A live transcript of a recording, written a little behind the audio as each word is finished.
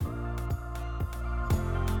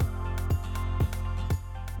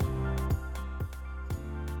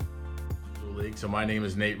So my name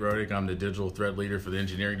is Nate Rodick. I'm the digital thread leader for the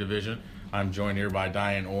engineering division. I'm joined here by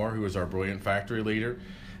Diane Orr, who is our brilliant factory leader,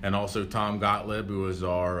 and also Tom Gottlieb, who is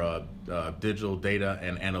our digital data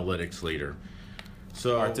and analytics leader.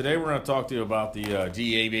 So today we're going to talk to you about the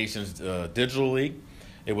GE Aviation's Digital League.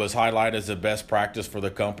 It was highlighted as a best practice for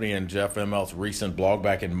the company in Jeff Immelt's recent blog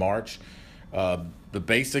back in March. The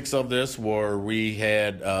basics of this were we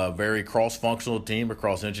had a very cross-functional team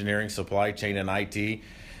across engineering, supply chain, and IT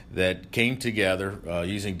that came together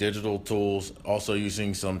using digital tools, also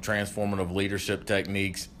using some transformative leadership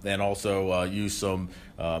techniques, and also use some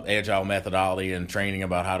agile methodology and training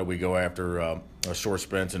about how do we go after short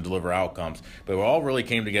sprints and deliver outcomes. But we all really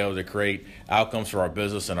came together to create outcomes for our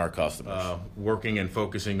business and our customers. Working and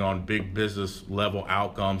focusing on big business level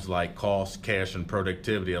outcomes like cost, cash, and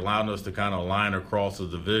productivity, allowing us to kind of align across the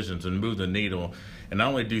divisions and move the needle, and not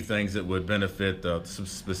only do things that would benefit the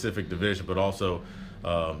specific division, but also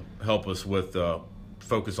help us with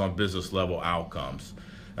focus on business level outcomes.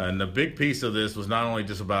 And the big piece of this was not only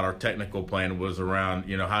just about our technical plan, it was around,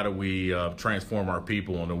 how do we transform our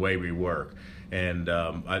people and the way we work. And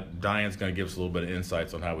Diane's going to give us a little bit of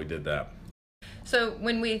insights on how we did that. So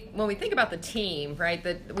when we think about the team, right,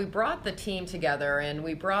 that we brought the team together and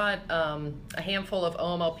we brought a handful of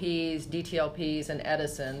OMLPs, DTLPs, and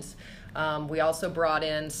Edisons. We also brought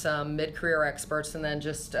in some mid-career experts and then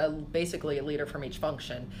just basically a leader from each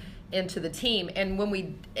function into the team. And when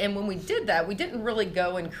we did that, we didn't really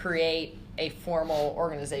go and create a formal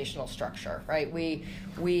organizational structure, right? We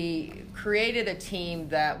created a team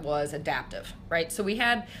that was adaptive, right? So we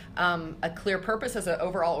had a clear purpose as an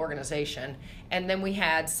overall organization, and then we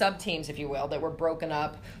had sub-teams, if you will, that were broken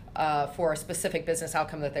up for a specific business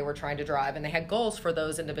outcome that they were trying to drive, and they had goals for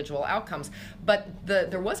those individual outcomes. But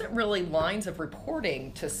there wasn't really lines of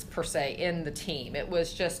reporting per se in the team. It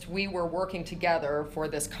was just we were working together for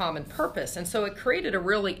this common purpose, and so it created a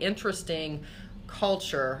really interesting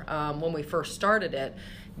culture when we first started it,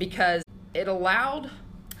 because it allowed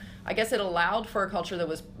for a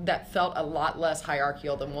culture that felt a lot less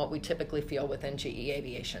hierarchical than what we typically feel within GE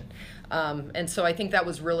Aviation. And so I think that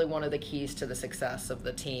was really one of the keys to the success of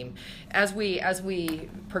the team. As we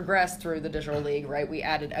progressed through the Digital League, right, we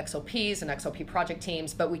added XOPs and XOP project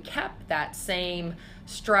teams, but we kept that same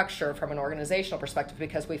structure from an organizational perspective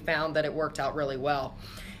because we found that it worked out really well.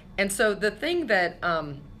 And so the thing that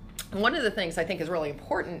one of the things I think is really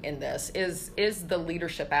important in this is the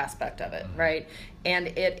leadership aspect of it, right? And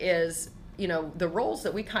it is, the roles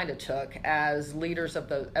that we kind of took as leaders of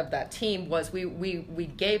that team was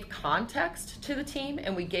we gave context to the team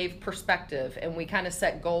and we gave perspective and we kind of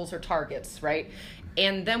set goals or targets, right?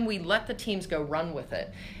 And then we let the teams go run with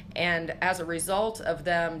it. And as a result of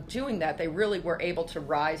them doing that, they really were able to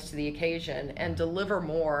rise to the occasion and deliver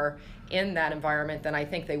more in that environment than I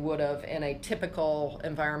think they would have in a typical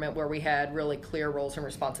environment where we had really clear roles and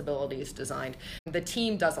responsibilities designed. The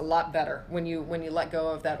team does a lot better when you let go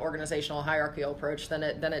of that organizational hierarchical approach than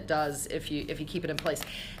it does if you keep it in place.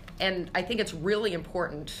 And I think it's really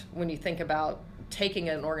important when you think about taking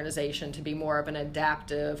an organization to be more of an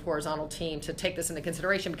adaptive horizontal team to take this into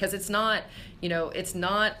consideration, because it's not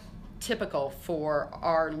typical for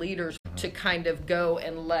our leaders to kind of go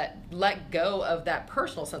and let go of that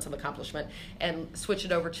personal sense of accomplishment and switch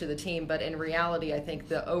it over to the team. But in reality, I think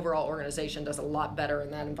the overall organization does a lot better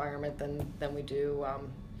in that environment than we do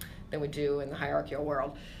in the hierarchical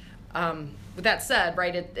world. With that said,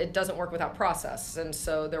 right, it doesn't work without process, and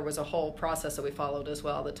so there was a whole process that we followed as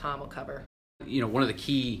well that Tom will cover. One of the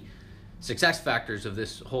key success factors of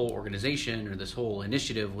this whole organization or this whole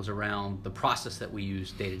initiative was around the process that we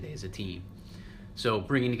use day to day as a team. So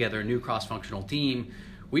bringing together a new cross-functional team,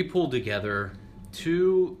 we pulled together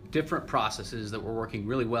two different processes that were working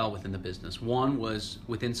really well within the business. One was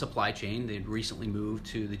within supply chain. They'd recently moved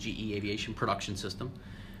to the GE Aviation production system,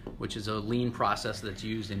 which is a lean process that's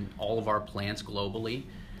used in all of our plants globally,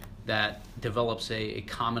 that develops a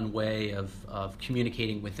common way of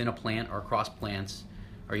communicating within a plant or across plants.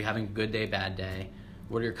 Are you having a good day, bad day?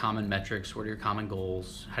 What are your common metrics? What are your common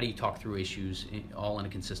goals? How do you talk through issues all in a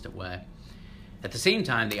consistent way? At the same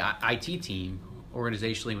time, the IT team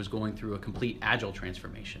organizationally was going through a complete agile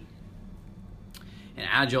transformation. And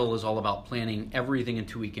agile is all about planning everything in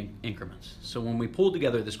 2-week increments. So when we pulled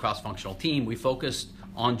together this cross-functional team, we focused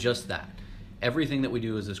on just that. Everything that we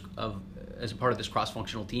do as a part of this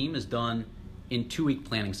cross-functional team is done in 2-week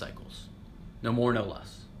planning cycles, no more, no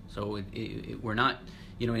less. So we're not,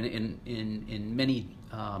 in many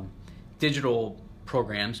digital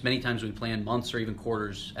programs, many times we plan months or even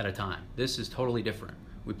quarters at a time. This is totally different.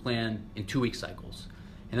 We plan in 2-week cycles.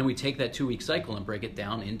 And then we take that 2-week cycle and break it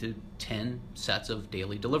down into 10 sets of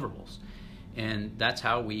daily deliverables. And that's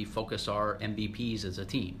how we focus our MVPs as a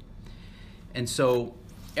team. And so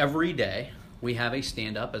every day we have a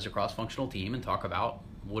stand up as a cross-functional team and talk about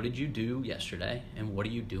what did you do yesterday and what are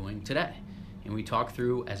you doing today? And we talk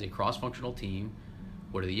through as a cross-functional team,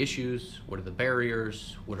 what are the issues, what are the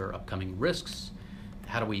barriers, what are upcoming risks,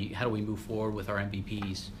 how do we move forward with our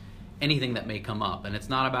MVPs, anything that may come up. And it's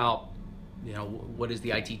not about, what is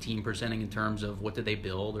the IT team presenting in terms of what did they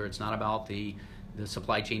build, or it's not about the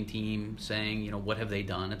supply chain team saying, what have they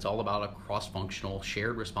done. It's all about a cross-functional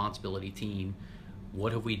shared responsibility team.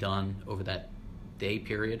 What have we done over that day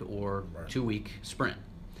period or 2-week sprint?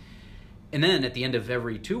 And then at the end of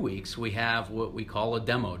every 2 weeks, we have what we call a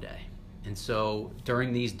demo day. And so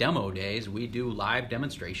during these demo days, we do live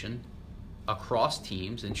demonstration across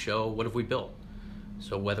teams and show what have we built.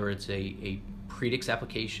 So whether it's a Predix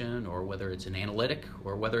application, or whether it's an analytic,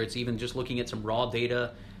 or whether it's even just looking at some raw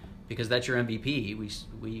data, because that's your MVP,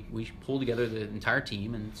 we pull together the entire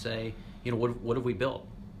team and say, what have we built?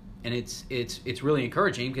 And it's really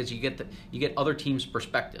encouraging because you get other teams'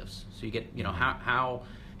 perspectives. So you get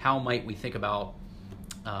how might we think about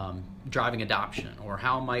driving adoption, or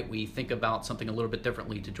how might we think about something a little bit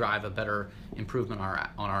differently to drive a better improvement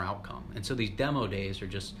on our outcome. And so these demo days are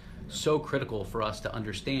just so critical for us to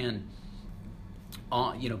understand.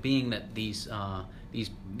 Being that these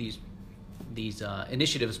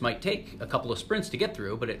initiatives might take a couple of sprints to get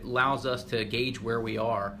through, but it allows us to gauge where we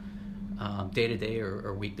are day to day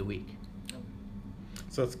or week to week.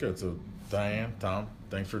 So that's good. So Diane, Tom,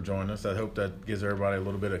 thanks for joining us. I hope that gives everybody a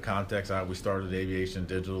little bit of context. We started the Aviation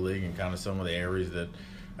Digital League and kind of some of the areas that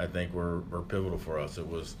I think were pivotal for us. It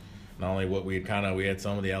was not only what we had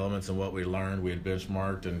some of the elements and what we learned. We had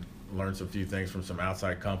benchmarked and learned some few things from some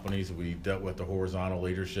outside companies. We dealt with the horizontal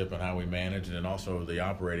leadership and how we manage, and then also the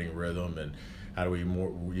operating rhythm and how do we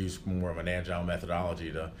use more of an agile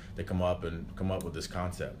methodology to come up with this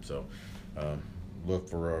concept. So look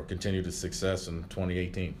for our continued success in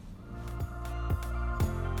 2018.